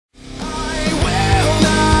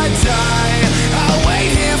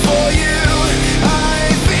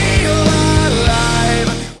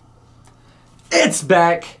It's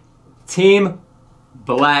back. Team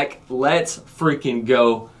Black. Let's freaking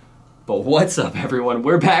go. But what's up, everyone?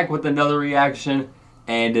 We're back with another reaction.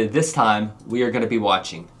 And this time, we are going to be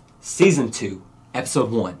watching Season 2,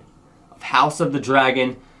 Episode 1 of House of the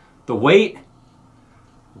Dragon. The wait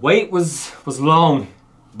was long,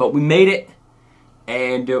 but we made it.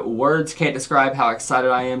 And words can't describe how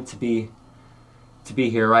excited I am to be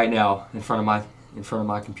here right now in front of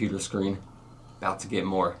my computer screen. About to get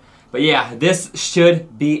more. But yeah, this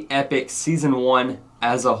should be epic. Season 1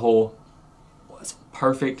 as a whole was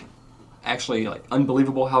perfect. Actually, like,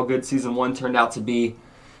 unbelievable how good Season 1 turned out to be.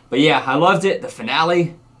 But yeah, I loved it. The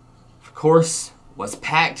finale, of course, was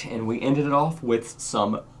packed, and we ended it off with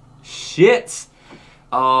some shit.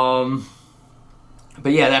 But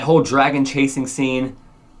yeah, that whole dragon chasing scene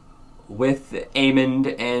with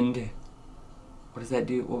Aemond and what does that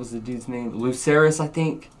do? What was the dude's name? Lucerys, I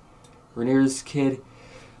think. Rhaenyra's kid.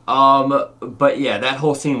 But yeah, that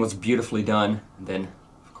whole scene was beautifully done. And then,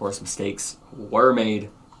 of course, mistakes were made.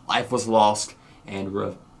 Life was lost, and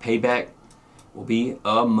payback will be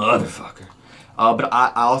a motherfucker. But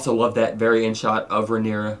I also love that very end shot of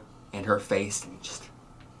Rhaenyra and her face, and just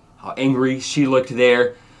how angry she looked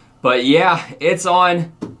there. But yeah, it's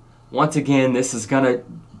on. Once again, this is gonna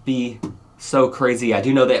be so crazy. I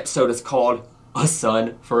do know the episode is called A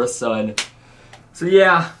Son for a Son. So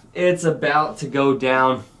yeah, it's about to go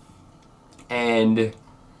down. And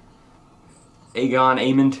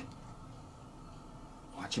Aemond,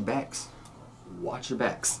 watch your backs. Watch your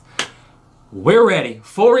backs. We're ready.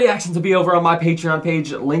 Full reactions will be over on my Patreon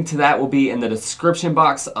page. Link to that will be in the description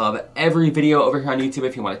box of every video over here on YouTube.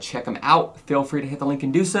 If you want to check them out, feel free to hit the link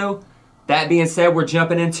and do so. That being said, we're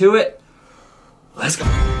jumping into it. Let's go.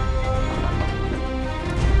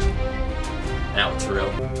 Now it's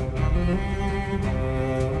real.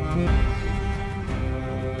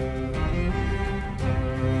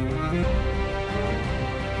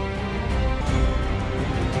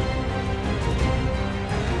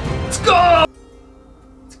 Let's go!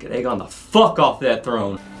 Let's get Aegon the fuck off that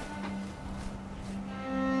throne.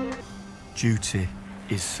 Duty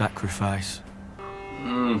is sacrifice.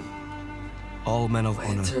 All men of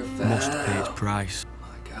honor must pay its price. Oh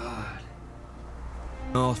my God.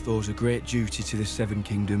 North owes a great duty to the Seven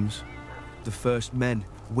Kingdoms. The first men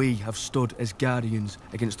we have stood as guardians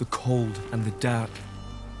against the cold and the dark.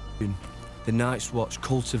 The Night's Watch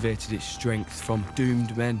cultivated its strength from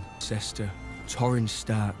doomed men. Ancestor Torrhen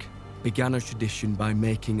Stark began a tradition by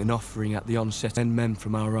making an offering at the onset. 10 men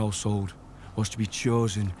from our household was to be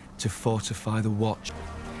chosen to fortify the watch.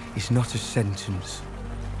 It's not a sentence,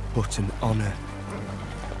 but an honor.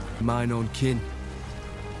 Mine own kin.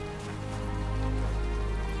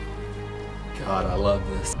 God, I love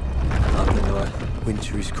this. I love the North.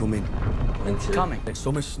 Winter is coming. Winter. Coming.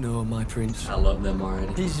 Summer snow, my prince. I love them already.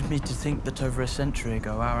 It pleases me to think that over a century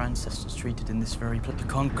ago, our ancestors treated in this very place the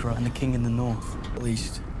Conqueror and the King in the North. At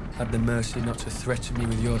least, had the mercy not to threaten me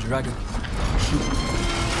with your dragon.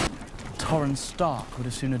 Torrhen Stark would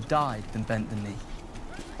have sooner died than bent the knee.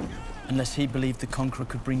 Unless he believed the Conqueror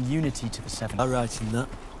could bring unity to the Seven. I write in that.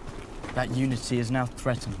 That unity is now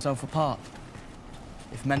threatened. Self apart.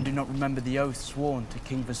 If men do not remember the oath sworn to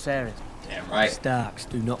King Viserys. Damn right. Starks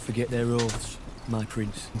do not forget their oaths, my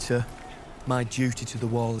prince. Sir, my duty to the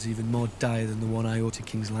wall is even more dire than the one I owe to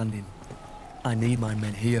King's Landing. I need my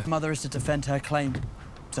men here. Mother is to defend her claim,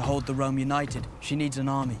 to hold the realm united. She needs an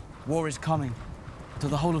army. War is coming. To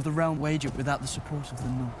the whole of the realm wage it without the support of the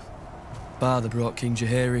North. Father brought King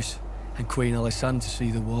Jaehaerys and Queen Alysanne to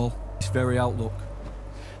see the wall, its very outlook,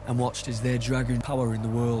 and watched as their dragon power in the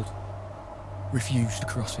world refused to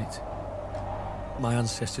cross it. My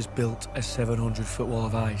ancestors built a 700-foot wall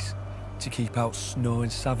of ice to keep out snow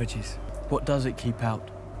and savages. What does it keep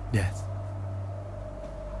out? Death.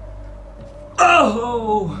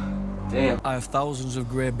 Oh! Damn. I have thousands of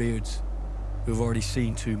greybeards who have already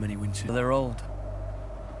seen too many winters. They're old.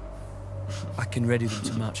 I can ready them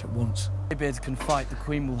to march at once. Greybeards can fight, the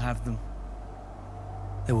Queen will have them.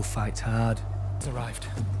 They will fight hard. It's arrived.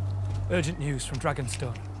 Urgent news from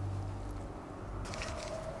Dragonstone.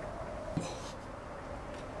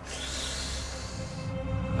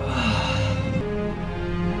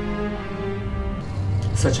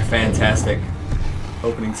 Such a fantastic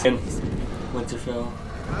opening scene. Winterfell.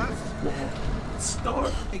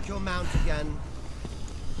 Start. Take your mount again.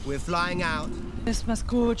 We're flying out. This must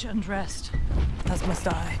gorge and rest, as must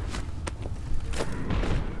I.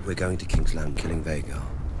 We're going to King's Land, killing Vhagar.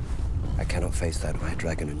 I cannot face that white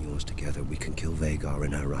dragon and yours together. We can kill Vhagar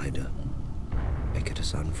and her rider. Make it a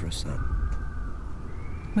son for a son.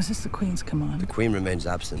 Was this the Queen's command? The Queen remains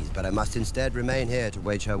absent, but I must instead remain here to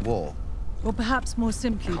wage her war. Or perhaps more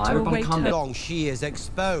simply, Kind to of await uncomfortable. her. Long she is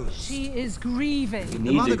exposed. She is grieving. We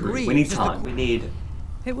need mother to grieve. We need grieves. time. We need...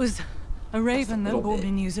 It was a raven that little brought bit.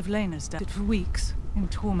 me news of Lena's death for weeks, in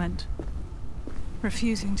torment.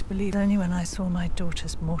 Refusing to believe only when I saw my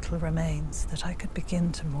daughter's mortal remains that I could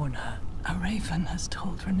begin to mourn her. A raven has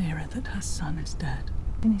told Rhaenyra that her son is dead.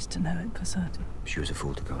 She needs to know it for certain. She was a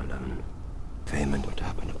fool to go alone. If Aemond would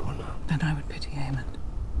happen upon her. Then I would pity Aemond.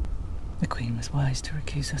 The Queen was wise to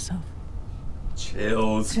recuse herself.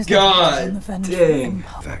 Chills. She's God on the vengeful dang.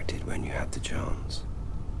 impulse. Acted when you had the chance.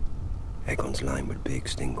 Aegon's line would be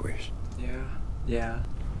extinguished. Yeah.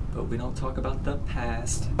 But we don't talk about the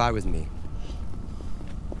past. Abide with me.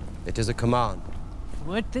 It is a command.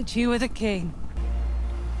 Would that you were the king.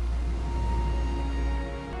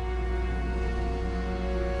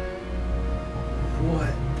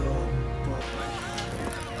 What the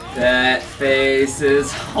fuck? That face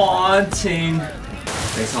is haunting.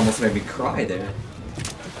 Face almost made me cry there.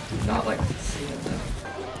 Not like seeing that.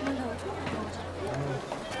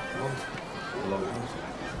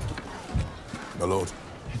 My lord.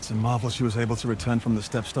 It's a marvel she was able to return from the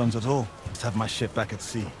Stepstones at all. To have my ship back at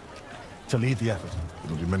sea. To lead the effort.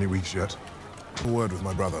 It'll be many weeks yet. A word with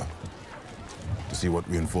my brother. To see what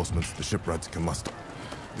reinforcements the shipwrights can muster.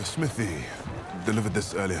 The smithy delivered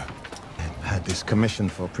this earlier. Had this commission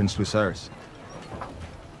for Prince Lucerys.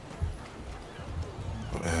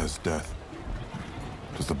 Your heir's death.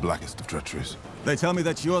 It was the blackest of treacheries. They tell me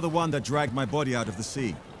that you're the one that dragged my body out of the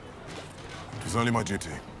sea. It was only my duty.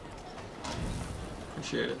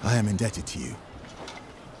 Appreciate it. I am indebted to you,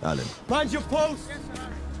 Alan. Mind your post!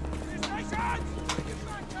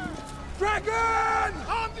 Dragon!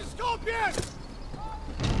 Arm the scorpion!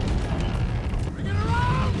 Bring it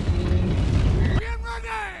around! Get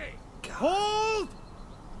ready! Hold!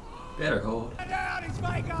 Better hold. Down, it's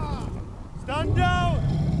Vhagar! Stand down!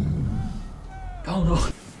 Oh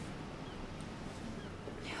no.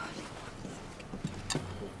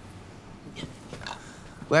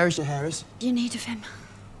 Where is Jaehaerys? You need of him.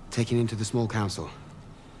 Taken into the small council.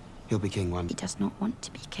 He'll be king one. He does not want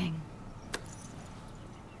to be king.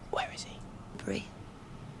 Where is he? Bree,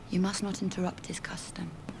 you must not interrupt his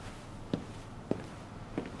custom.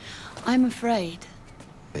 I'm afraid.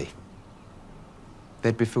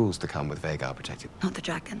 They'd be fools to come with Vhagar protected. Not the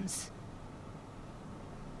dragons.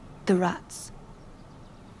 The rats.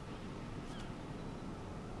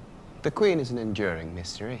 The Queen is an enduring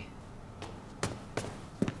mystery.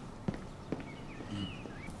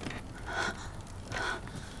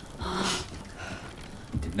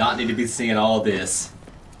 Did not need to be seeing all this.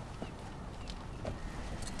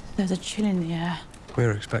 There's a chill in the air.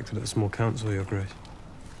 We're expected at the small council, Your Grace.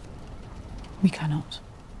 We cannot.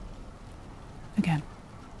 Again.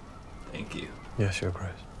 Thank you. Yes, Your Grace.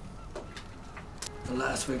 The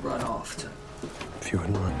last we run off to. If you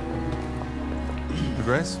wouldn't mind. Your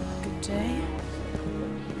Grace? Good day.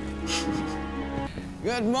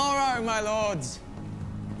 Good morrow, my lords.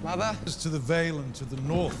 Mother? To the Vale and to the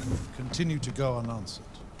north continue to go unanswered.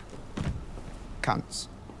 Cunts.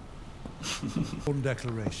 One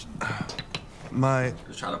declaration. My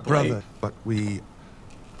Just trying to play. brother, but we...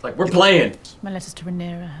 Like, we're playing. My letters to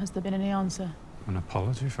Rhaenyra. Has there been any answer? An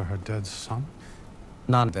apology for her dead son?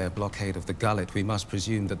 None of their blockade of the gullet, we must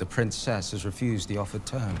presume that the princess has refused the offered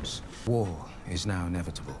terms. War is now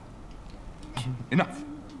inevitable. Enough!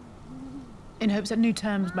 In hopes that new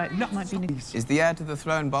terms might be... Is the heir to the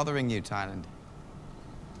throne bothering you, Tyland?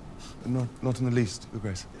 Not in the least, Your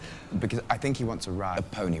Grace. Because I think he wants a ride. A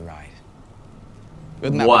pony ride.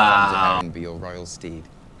 Wouldn't that Wow. be your royal steed?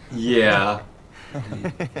 Yeah.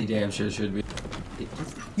 He damn sure should be.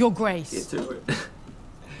 Your Get Grace, to it.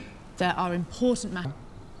 there are important matters.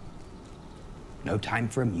 No time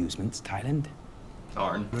for amusements, Tyland.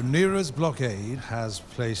 Darn. Rhaenyra's blockade has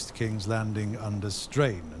placed King's Landing under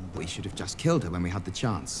strain, and We should have just killed her when we had the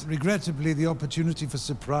chance. regrettably the opportunity for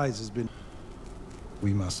surprise has been...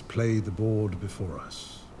 We must play the board before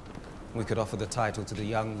us. We could offer the title to the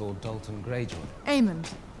young Lord Dalton Greyjoy.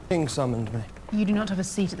 Aemond, King summoned me. you do not have a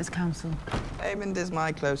seat at this council. Aemond is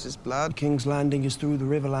my closest blood. King's Landing is through the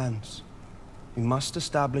Riverlands. We must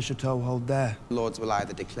establish a toehold there. Lords will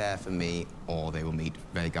either declare for me, or they will meet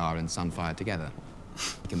Vhagar and Sunfire together.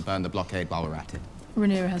 We can burn the blockade while we're at it.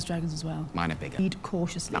 Rhaenyra has dragons as well. Mine are bigger. Lead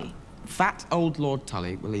cautiously. Fat old Lord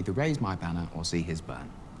Tully will either raise my banner or see his burn.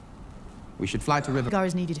 We should fly to River... Vhagar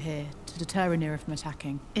is needed here to deter Rhaenyra from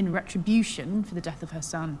attacking, in retribution for the death of her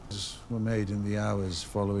son. Were made in the hours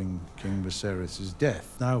following King Viserys'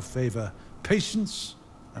 death. Now favor patience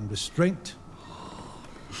and restraint.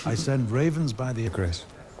 I send ravens by the... Grace.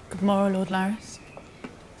 Good morrow, Lord Larys.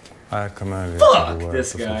 I had come earlier Fuck to the word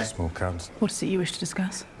this before guy. the small council. What is it you wish to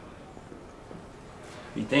discuss?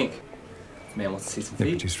 What do you think? This man wants to see some They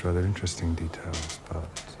feet. produced rather interesting details,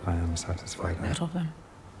 but I am satisfied. What of them?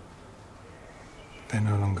 They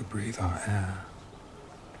no longer breathe our air.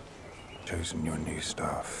 Chosen your new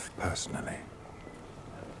staff personally.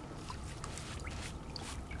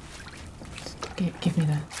 Give me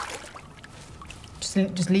that.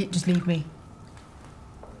 Just leave me.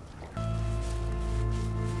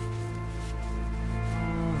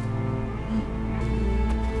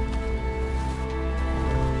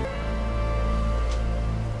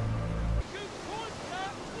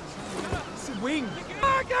 Wing!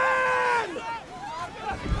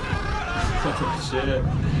 Oh, shit.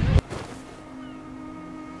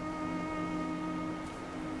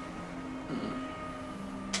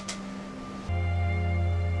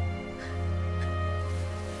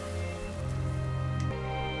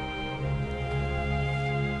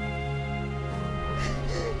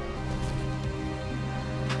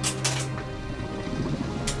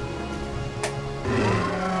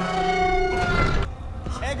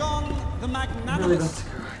 Aegon the Magnanimous. Really,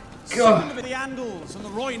 that's Son of the Andals and the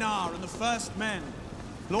Rhoynar and the First Men.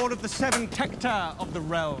 Lord of the Seven Tecta of the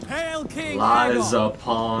realm. Hail King Lies Aegon.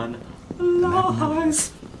 upon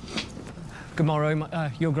lies. Good morrow,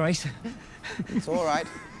 Your Grace. It's all right.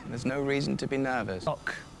 There's no reason to be nervous.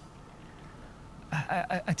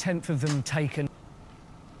 A tenth of them taken.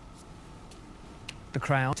 The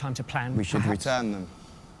crown, time to plan. We should perhaps. return them.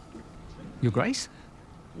 Your Grace?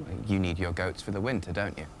 You need your goats for the winter,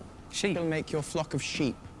 don't you? Sheep. You'll make your flock of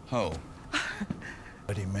sheep whole.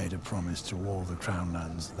 But he made a promise to all the Crown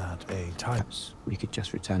lands that a time. We could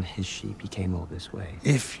just return his sheep. He came all this way.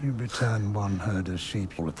 If you return one herd of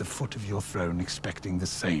sheep, all at the foot of your throne expecting the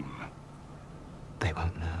same. They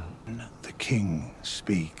won't know. The king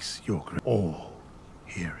speaks, your all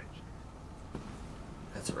hear it.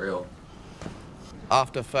 That's real.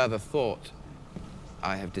 After further thought,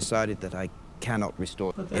 I have decided that I cannot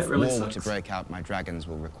restore. that If really war were sucks. to break out, my dragons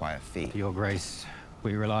will require feed. Your Grace,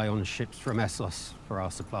 we rely on ships from Essos for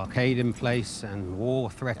our supply. Blockade in place and war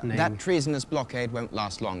threatening. That treasonous blockade won't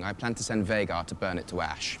last long. I plan to send Vagar to burn it to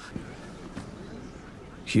ash.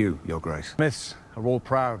 Hugh, Your Grace. Smiths are all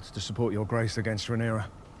proud to support Your Grace against Rhaenyra.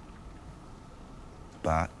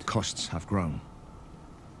 But costs have grown.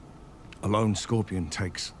 A lone Scorpion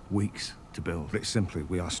takes weeks to build. But it's simply,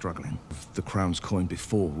 we are struggling. If the Crown's coin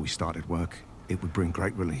before we started work, it would bring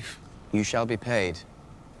great relief. You shall be paid,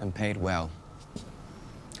 and paid well.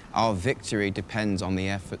 Our victory depends on the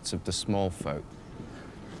efforts of the small folk.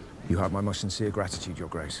 You have my most sincere gratitude, Your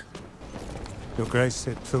Grace. Your Grace,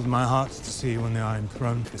 it filled my heart to see you on the Iron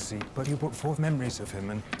Throne to seat, but you brought forth memories of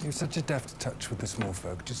him, and you have such a deft touch with the small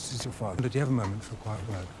folk, just as your father. Did you have a moment for a quiet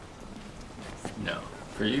word? No.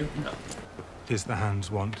 For you? No. Tis the hand's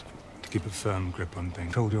wont to keep a firm grip on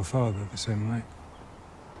things. Told your father the same way.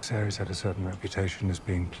 Viserys had a certain reputation as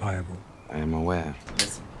being pliable. I am aware.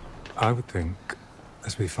 I would think,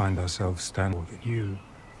 as we find ourselves standing, that you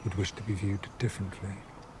would wish to be viewed differently.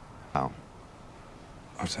 How?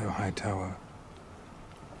 Otto Hightower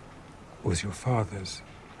was your father's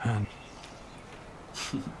hand.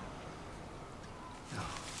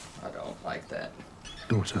 I don't like that.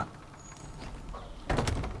 Daughter.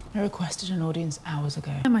 I requested an audience hours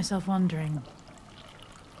ago. I find myself wondering,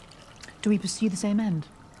 do we pursue the same end?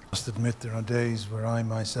 I must admit there are days where I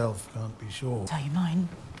myself can't be sure. Tell you mine.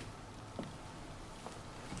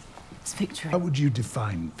 It's victory. How would you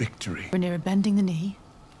define victory? Rhaenyra bending the knee,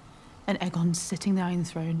 and Aegon sitting the Iron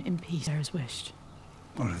Throne in peace as wished.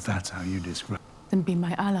 Well, if that's how you describe Then be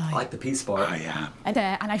my ally. I like the peace part. I am. And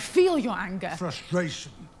there, and I feel your anger.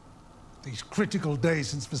 Frustration. These critical days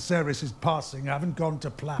since Viserys' passing haven't gone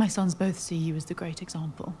to plan. My sons both see you as the great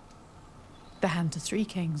example. The hand to three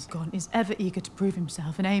kings. Aegon is ever eager to prove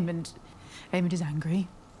himself, and Aemond is angry.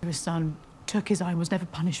 His son took his eye and was never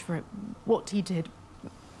punished for it. What he did,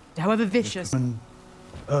 however vicious.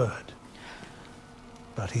 Erred.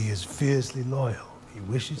 But he is fiercely loyal. He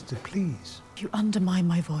wishes to please. If you undermine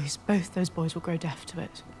my voice, both those boys will grow deaf to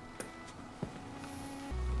it.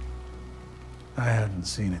 I hadn't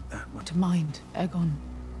seen it that way. To mind, Aegon,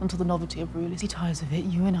 until the novelty of rule is. He tires of it,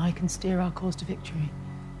 you and I can steer our course to victory.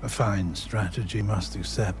 A fine strategy must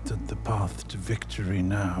accept that the path to victory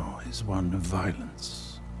now is one of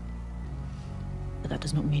violence. But that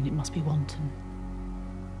does not mean it must be wanton.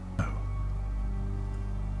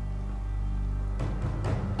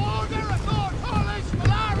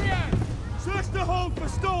 Search the hold for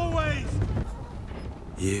stowaways!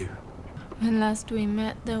 You. When last we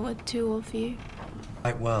met, there were two of you.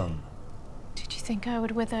 Quite well. Did you think I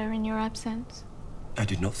would wither in your absence? I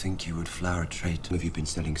did not think you would flower a trait. Have you been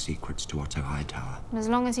selling secrets to Otto Hightower? As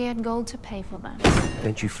long as he had gold to pay for them.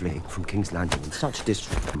 Weren't you fleeing from King's Landing in such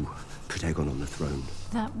distress to put Aegon on the throne?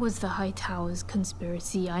 That was the Hightower's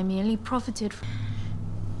conspiracy. I merely profited from...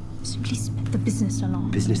 Simply spent the business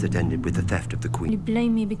along. Business that ended with the theft of the You Queen.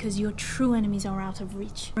 blame me because your true enemies are out of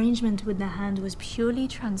reach. Arrangement with the Hand was purely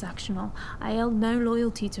transactional. I held no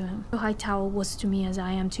loyalty to him. The Hightower was to me as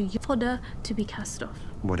I am to you. Fodder to be cast off.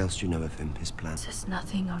 What else do you know of him, his plans? There's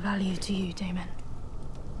nothing of value to you, Damon.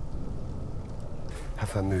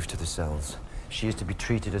 Have her moved to the cells. She is to be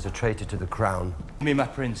treated as a traitor to the crown. Me, my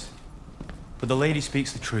prince. But the lady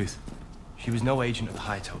speaks the truth. She was no agent of the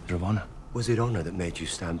Hightower of honor. Was it honor that made you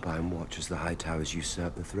stand by and watch as the Hightowers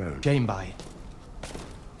usurped the throne? Shame by it.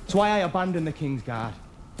 It's why I abandoned the King's Guard.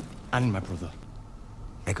 And my brother.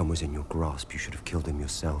 Aegon was in your grasp. You should have killed him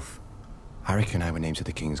yourself. I reckon I were named to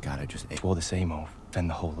the King's Guard. I just swore the same oath. Defend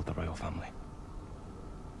the whole of the royal family.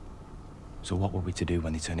 So what were we to do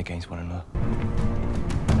when they turn against one another?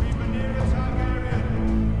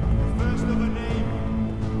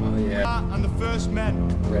 Oh yeah. And the first men.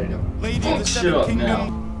 Ready to Lady of the shit Seven up Kingdoms.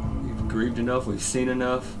 now. We've grieved enough. We've seen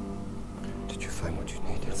enough. Did you find what you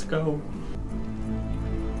needed? Let's go.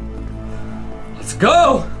 Let's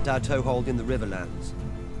go! Our toehold in the Riverlands.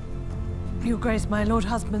 Your Grace, my Lord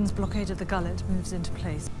Husband's blockade of the gullet moves into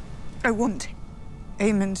place. I want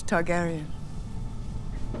Aemond Targaryen.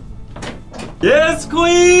 Yes,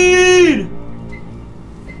 Queen!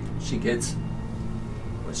 She gets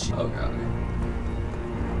what she. Oh god.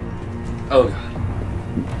 Oh god.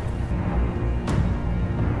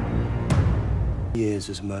 Years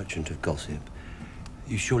as merchant of gossip.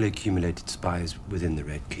 You surely accumulated spies within the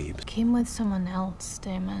Red Keep. Came with someone else,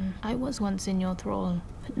 Damon. I was once in your thrall,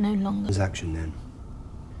 but no longer. Transaction then.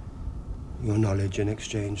 Your knowledge in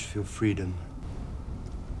exchange for your freedom.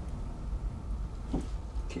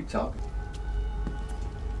 Keep talking.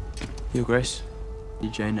 Your Grace,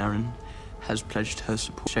 Jane Arryn has pledged her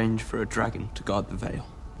support in exchange for a dragon to guard the Vale.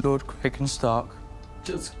 Lord Cragen Stark.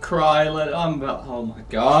 Just cry, I'm about. Oh my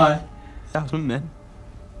god. 1,000 men.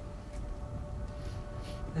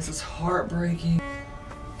 This is heartbreaking.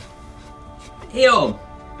 Him!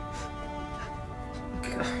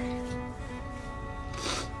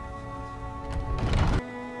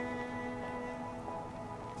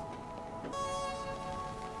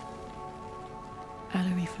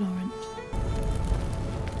 Valerie Florent.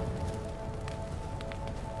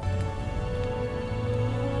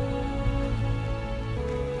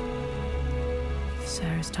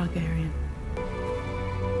 Viserys Targaryen.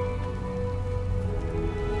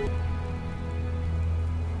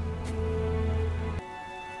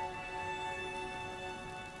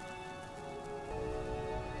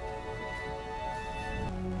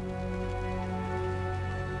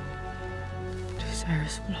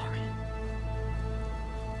 Viserys Florent.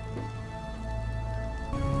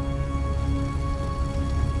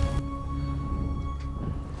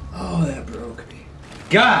 Oh, that broke me.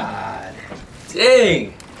 God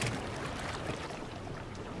dang!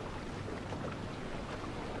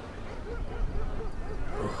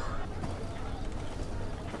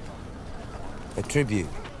 A tribute.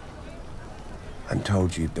 I'm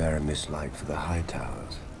told you bear a mislike for the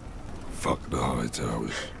Hightowers. Fuck the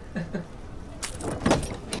Hightowers.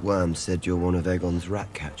 Worm said you're one of Aegon's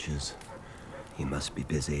rat catchers. You must be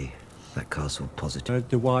busy. That castle positive. Heard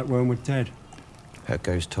the White Worm was dead. Her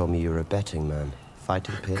ghost told me you're a betting man.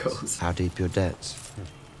 Fighting pits. Ghost. How deep your debts.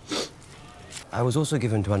 I was also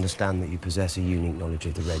given to understand that you possess a unique knowledge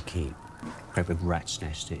of the Red Keep. Great big rat's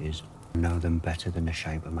nest it is. I know them better than the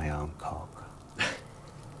shape of my arm cock.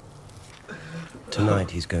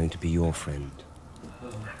 Tonight he's going to be your friend.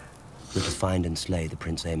 We're to find and slay the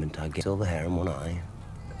Prince Aemond Targaryen. Silver hair and one eye.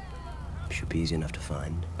 Should be easy enough to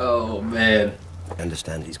find. Oh man. I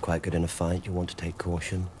understand he's quite good in a fight. You want to take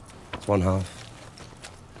caution. It's one half.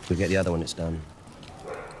 We'll get the other when it's done.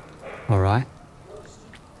 All right.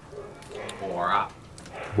 Alright.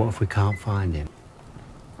 What if we can't find him?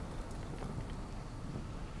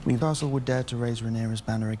 Newcastle would dare to raise Rhaenyra's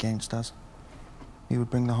banner against us. He would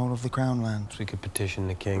bring the whole of the Crown lands. We could petition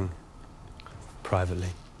the king privately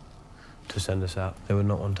to send us out. They would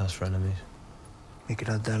not want us for enemies. We could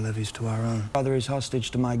add their levies to our own. Father is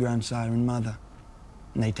hostage to my grandsire and mother,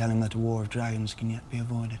 and they tell him that a war of dragons can yet be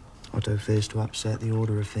avoided. Otto fears to upset the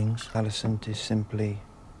order of things. Alicent is simply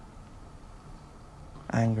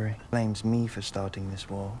angry. Blames me for starting this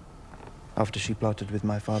war. After she plotted with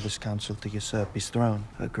my father's council to usurp his throne,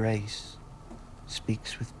 her grace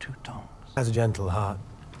speaks with two tongues. Has a gentle heart.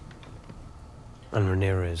 And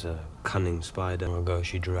Rhaenyra is a cunning spider. Long ago,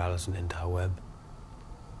 she drew Alicent into her web.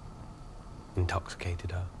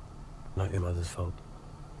 Intoxicated her. Not your mother's fault.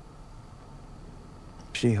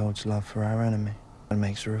 She holds love for our enemy and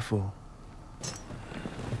makes her a fool.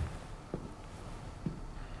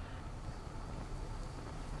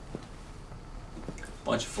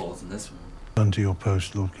 Bunch of fools in this room. Run to your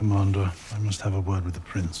post, Lord Commander. I must have a word with the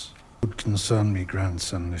Prince. It would concern me,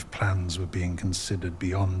 grandson, if plans were being considered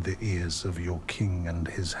beyond the ears of your king and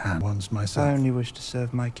his hand. Once myself. I only wish to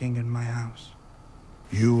serve my king and my house.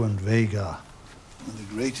 You and Vega are the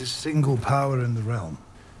greatest single power in the realm.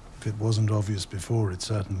 If it wasn't obvious before, it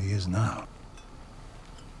certainly is now.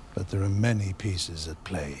 But there are many pieces at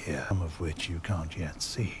play here, some of which you can't yet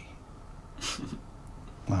see.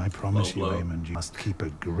 I promise you, Aemond, you must keep a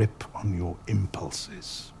grip on your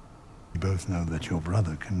impulses. You both know that your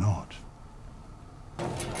brother cannot.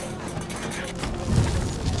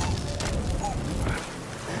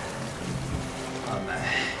 I'm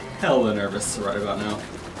hella nervous right about now.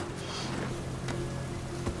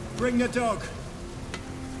 Bring the dog.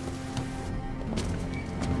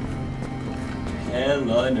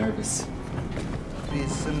 Hella nervous. Be a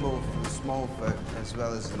symbol for the small folk as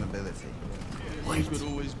well as the nobility. Wait. Would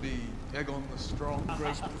always be Aegon the Strong.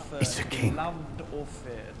 It's a king. Loved or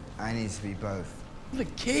feared. I need to be both. The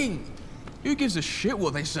king? Who gives a shit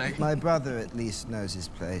what they say? My brother at least knows his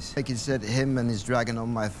place. I can set him and his dragon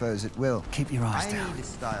on my foes at will. Keep your eyes down. I need a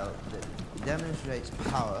style that demonstrates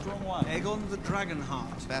power. Strong one. Aegon the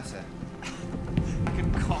Dragonheart. Better.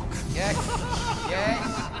 Fucking cock. Yes. Yes.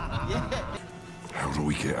 How do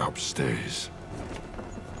we get upstairs?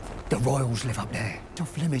 The royals live up there.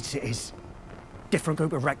 Off limits it is. Different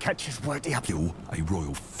group of rat catchers work the up. You're a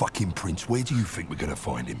royal fucking prince. Where do you think we're gonna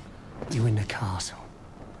find him? You in the castle.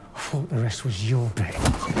 I thought the rest was your bit.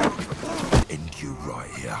 End you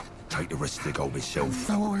right here. Take the rest of the gold myself.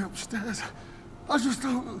 No way upstairs. I just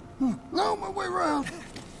don't know my way around.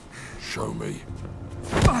 Show me.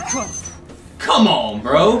 Back off. Come on,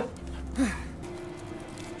 bro.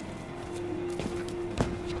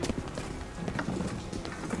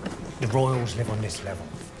 The royals live on this level.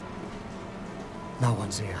 No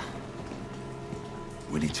one's here.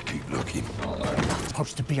 We need to keep looking.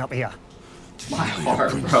 Supposed to be up here. My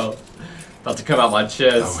heart, bro. About to come out my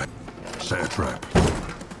chest. Set a trap.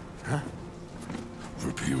 Huh? For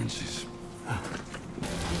appearances.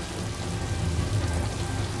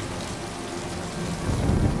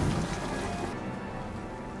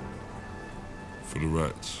 For the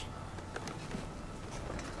rats.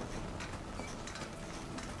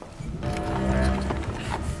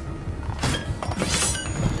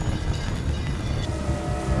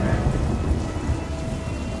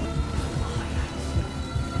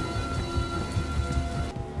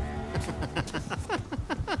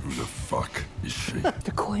 Who the fuck is she?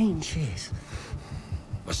 The Queen, she is.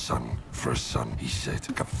 A son for a son, he said.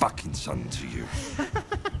 Like a fucking son to you.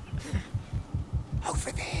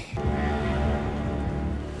 Over there.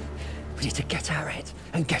 We need to get our head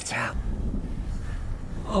and get out.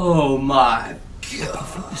 Oh my God.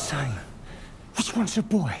 Both look the same. Which one's a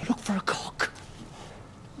boy? Look for a cock.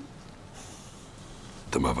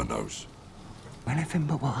 The mother knows. Anything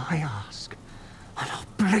but what I ask, and I'll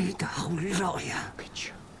bleed the whole lot of you,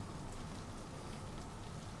 bitch.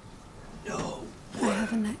 No. I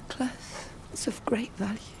have a necklace. It's of great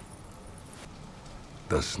value.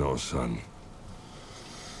 That's not a son.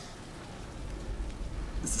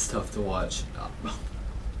 This is tough to watch.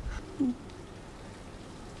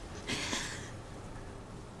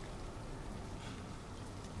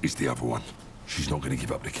 It's the other one. She's not going to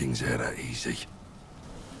give up the king's heir that easy.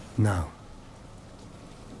 No.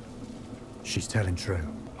 She's telling true.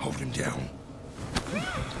 Hold him down.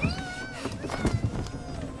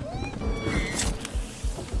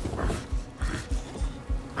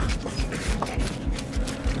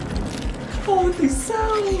 Holy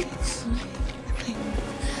sounds!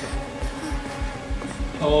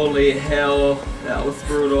 Holy hell, that was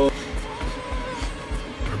brutal.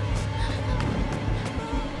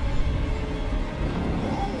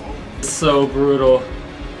 So brutal.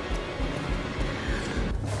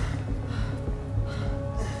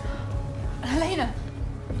 Helena,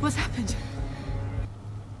 what's happened?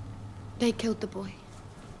 They killed the boy.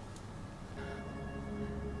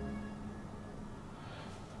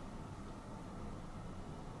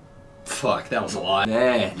 Fuck, that was a lot.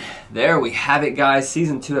 Man, there we have it, guys.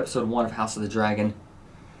 Season 2, Episode 1 of House of the Dragon.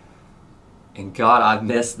 And God, I've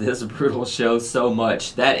missed this brutal show so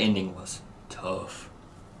much. That ending was tough.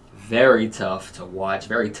 Very tough to watch.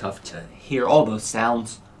 Very tough to hear all those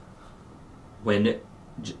sounds when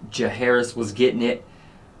Jaehaerys was getting it.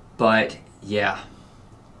 But, yeah.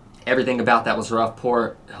 Everything about that was rough.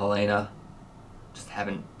 Poor Helena. Just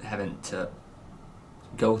having to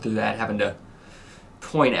go through that, having to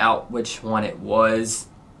point out which one it was.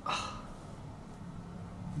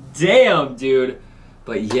 Damn, dude.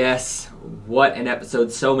 But yes, what an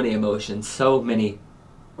episode. So many emotions, so many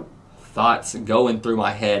thoughts going through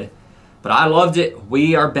my head. But I loved it.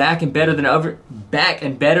 We are back and better than ever.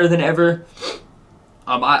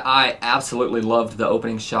 I absolutely loved the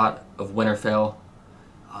opening shot of Winterfell.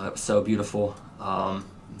 It was so beautiful.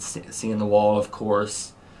 Seeing the wall, of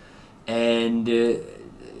course, and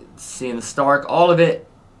seeing the Stark, all of it.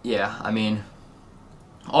 Yeah, I mean,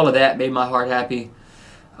 all of that made my heart happy.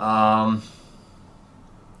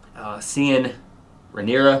 Seeing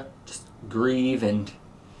Rhaenyra just grieve and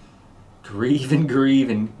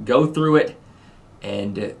go through it,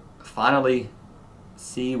 and finally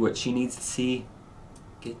see what she needs to see,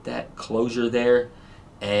 get that closure there,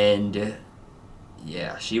 and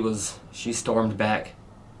yeah, she stormed back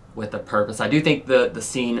with a purpose. I do think the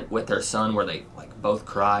scene with her son where they like both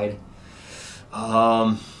cried,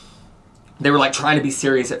 they were like trying to be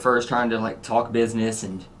serious at first, trying to like talk business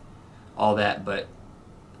and all that, but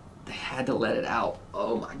they had to let it out.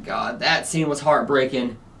 Oh my God, that scene was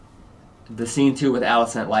heartbreaking. The scene too with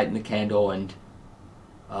Alicent lighting the candle and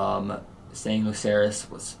saying Lucerys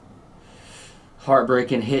was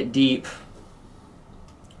heartbreaking, hit deep.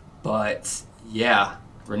 But yeah,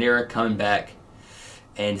 Rhaenyra coming back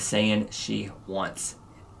and saying she wants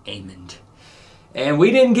Aemond. And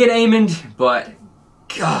we didn't get Aemond, but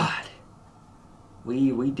God,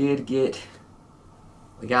 we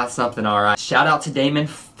got something, all right. Shout out to Daemon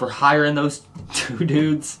for hiring those two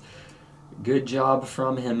dudes. Good job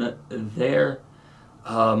from him there.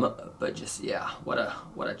 But just, yeah, what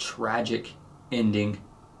a tragic ending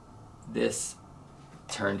this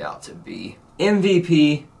turned out to be.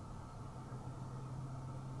 MVP.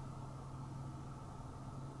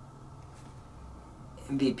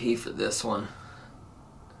 MVP for this one.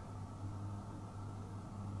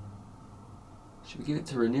 Should we give it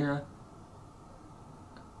to Rhaenyra?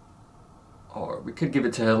 Or we could give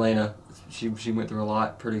it to Helaena. She went through a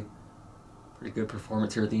lot. Pretty good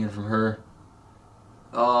performance here at the end from her.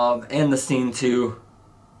 And the scene too,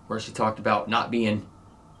 where she talked about not being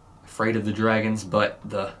afraid of the dragons, but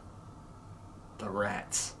the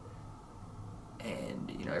rats.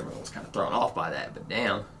 And you know, everyone was kind of thrown off by that, but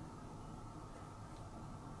damn.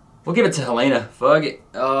 We'll give it to Helaena. Fuck it.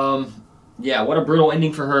 Yeah, what a brutal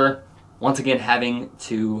ending for her. Once again, having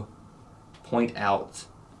to point out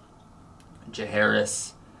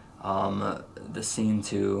Jaehaerys. The scene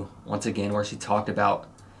too, once again, where she talked about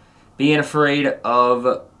being afraid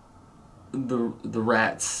of the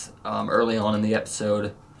rats early on in the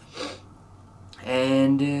episode.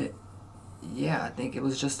 And yeah, I think it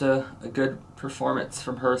was just a good performance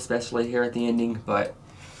from her, especially here at the ending. But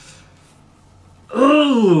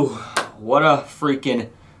ooh, what a freaking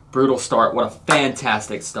brutal start. What a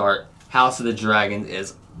fantastic start. House of the Dragon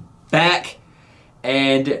is back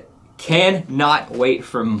and cannot wait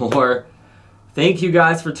for more. Thank you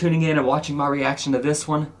guys for tuning in and watching my reaction to this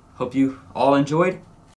one. Hope you all enjoyed.